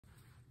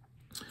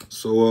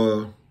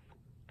So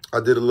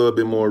I did a little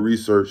bit more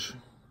research.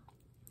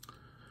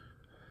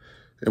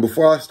 And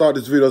before I start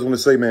this video, I just want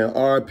to say, man,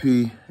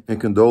 RIP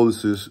and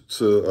condolences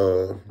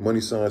to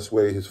Moneysign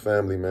Suede, his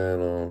family,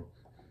 man.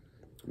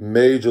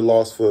 Major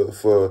loss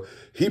for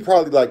he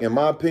probably, like, in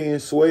my opinion,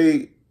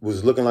 Suede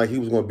was looking like he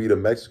was going to be the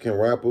Mexican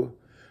rapper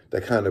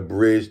that kind of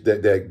bridged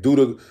that do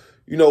the,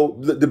 you know,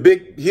 the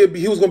big,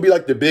 he was going to be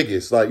like the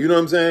biggest, like, you know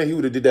what I'm saying? He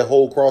would have did that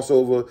whole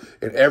crossover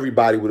and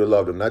everybody would have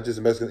loved him, not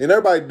just Mexicans. And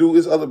everybody do,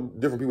 it's other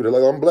different people that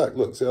like, oh, I'm black,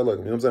 look, see, I like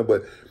him, you know what I'm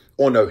saying?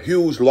 But on a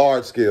huge,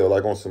 large scale,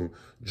 like on some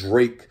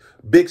Drake,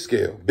 big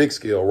scale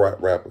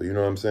rapper, you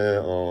know what I'm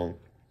saying?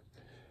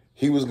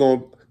 He was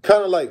going to,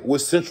 kind of like what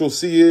Central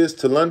C is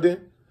to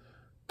London,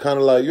 kind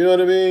of like, you know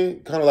what I mean?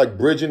 Kind of like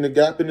bridging the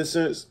gap in a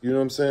sense, you know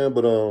what I'm saying?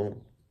 But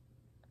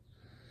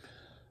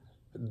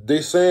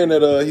they saying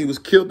that he was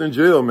killed in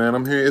jail, man.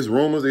 I'm hearing, it's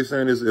rumors. They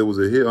saying it was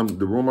a hit.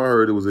 The rumor I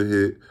heard, it was a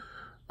hit.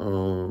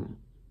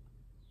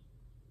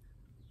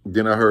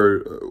 Then I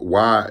heard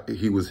why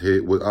he was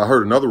hit. I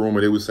heard another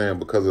rumor. They was saying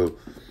because of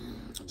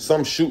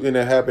some shooting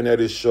that happened at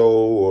his show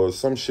or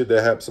some shit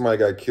that happened. Somebody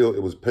got killed.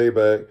 It was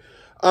payback.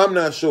 I'm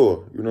not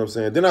sure. You know what I'm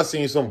saying? Then I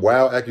seen some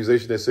wild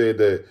accusation that said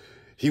that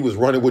he was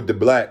running with the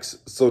blacks,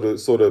 so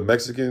the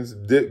Mexicans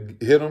did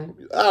hit him.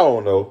 I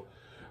don't know.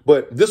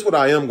 But this is what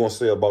I am going to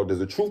say about this.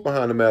 The truth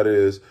behind the matter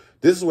is,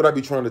 this is what I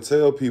be trying to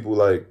tell people,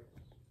 like,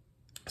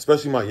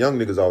 especially my young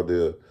niggas out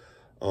there.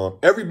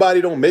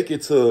 Everybody don't make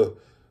it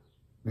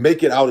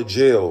out of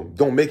jail.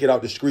 Don't make it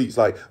out the streets.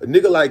 Like, a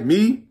nigga like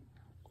me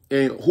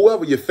and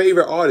whoever your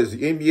favorite artist,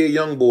 the NBA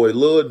Youngboy,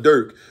 Lil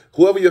Durk,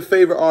 whoever your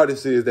favorite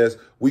artist is,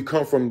 we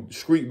come from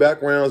street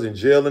backgrounds and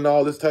jail and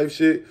all this type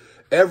shit.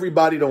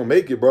 Everybody don't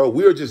make it, bro.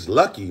 We're just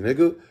lucky,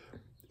 nigga.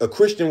 A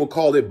Christian would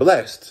call it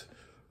blessed.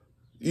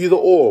 Either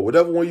or,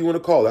 whatever one you want to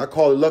call it. I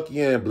call it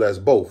lucky and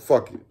blessed, both.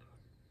 Fuck it.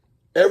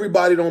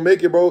 Everybody don't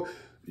make it, bro.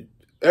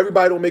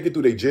 Everybody don't make it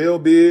through their jail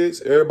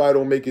bids. Everybody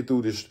don't make it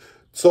through this.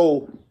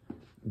 So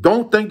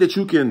don't think that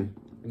you can,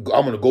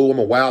 I'm going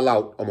to wild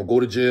out. I'm going to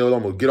go to jail.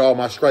 I'm going to get all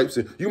my stripes.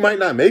 And you might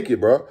not make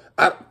it, bro.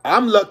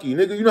 I'm lucky,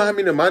 nigga. You know how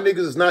many of my niggas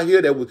is not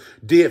here that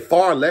did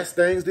far less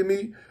things than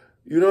me?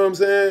 You know what I'm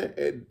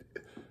saying?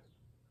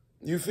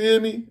 You feel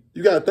me?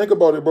 You got to think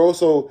about it, bro.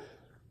 So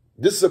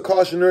this is a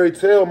cautionary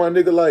tale, my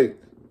nigga. Like,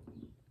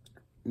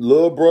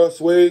 Lil bruh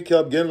Suede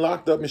kept getting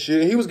locked up and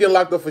shit. He was getting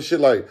locked up for shit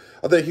like,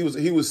 I think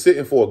he was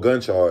sitting for a gun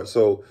charge.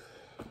 So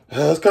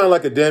it's kind of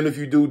like a damn if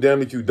you do,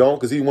 damn if you don't,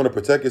 because he want to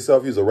protect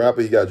himself. He's a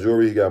rapper. He got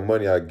jewelry. He got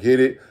money. I get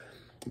it.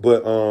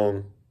 But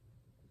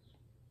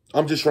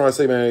I'm just trying to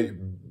say,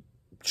 man,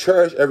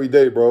 cherish every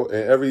day, bro.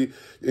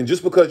 And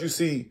just because you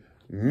see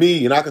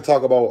me, and I can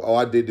talk about, oh,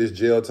 I did this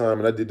jail time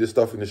and I did this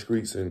stuff in the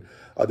streets and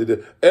I did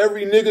that.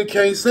 Every nigga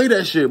can't say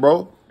that shit,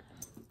 bro.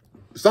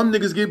 Some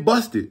niggas get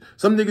busted.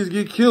 Some niggas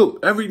get killed.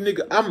 Every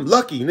nigga, I'm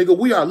lucky, nigga.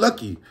 We are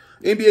lucky.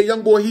 NBA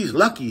Youngboy, he's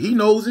lucky. He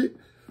knows it.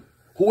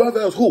 Whoever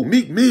else,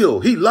 Meek Mill,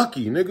 he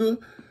lucky, nigga.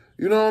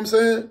 You know what I'm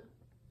saying?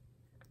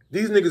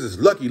 These niggas is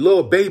lucky.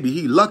 Lil Baby,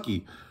 he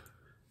lucky.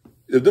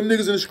 If them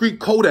niggas in the street,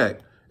 Kodak.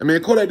 I mean,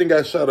 Kodak didn't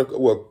got shot,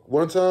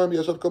 one time? He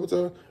got shot a couple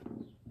times?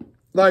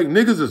 Like,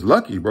 niggas is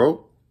lucky,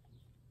 bro.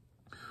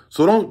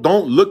 So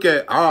don't look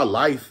at our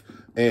life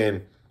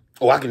and,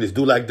 oh, I can just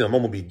do like them.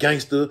 I'm going to be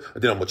gangster,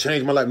 and then I'm going to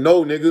change my life.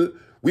 No, nigga.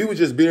 We were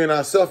just being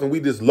ourselves, and we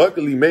just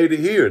luckily made it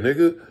here,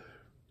 nigga.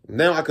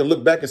 Now I can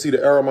look back and see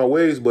the error of my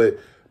ways, but,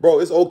 bro,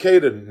 it's okay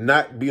to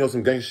not be on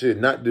some gangster shit,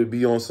 not to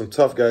be on some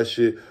tough guy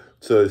shit,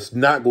 to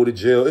not go to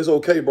jail. It's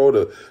okay,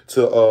 bro, it's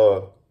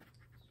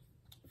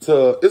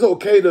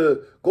okay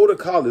to go to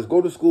college,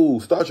 go to school,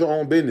 start your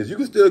own business. You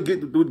can still get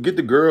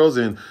the girls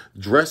and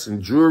dress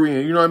and jewelry,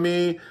 and you know what I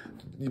mean?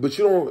 But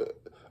you don't,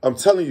 I'm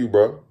telling you,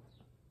 bro.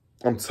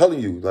 I'm telling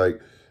you, like,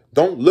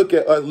 don't look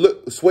at,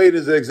 look, Suede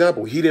is an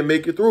example. He didn't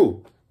make it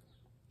through.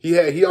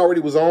 He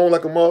already was on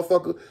like a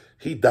motherfucker.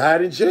 He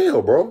died in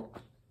jail, bro.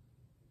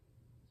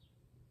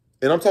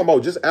 And I'm talking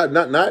about just,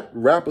 not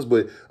rappers,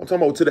 but I'm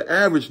talking about to the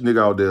average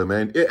nigga out there,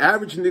 man.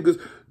 Average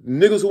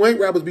niggas who ain't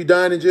rappers be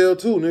dying in jail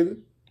too, nigga.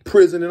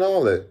 Prison and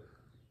all that.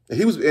 And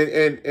he was,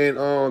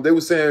 and they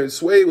were saying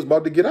Suede was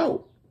about to get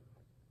out.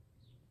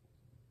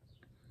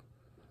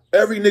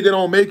 Every nigga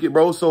don't make it,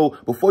 bro. So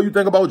before you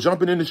think about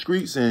jumping in the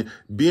streets and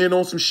being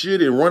on some shit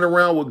and running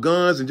around with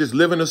guns and just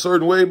living a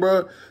certain way,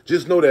 bro,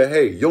 just know that,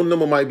 hey, your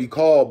number might be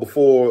called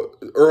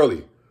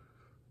early.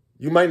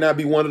 You might not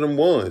be one of them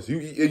ones.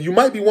 You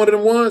might be one of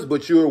them ones,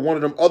 but you're one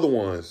of them other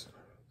ones.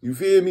 You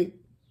feel me?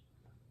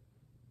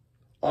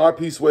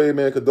 RP Suede,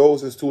 man.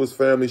 Condolences to his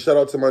family. Shout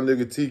out to my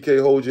nigga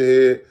TK, hold your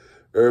head.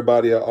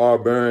 Everybody at R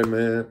Burn,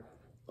 man.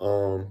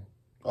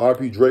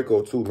 RP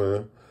Draco too,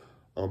 man.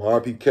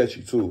 RP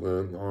Catchy too,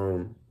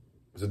 man.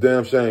 It's a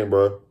damn shame,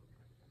 bro.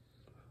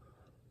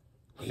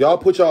 Y'all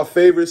put y'all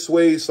favorite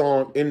Suede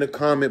song in the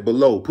comment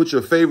below. Put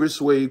your favorite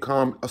Suede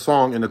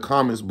song in the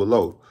comments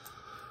below.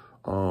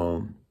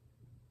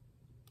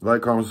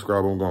 Like, comment,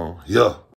 subscribe, I'm gone. Yeah.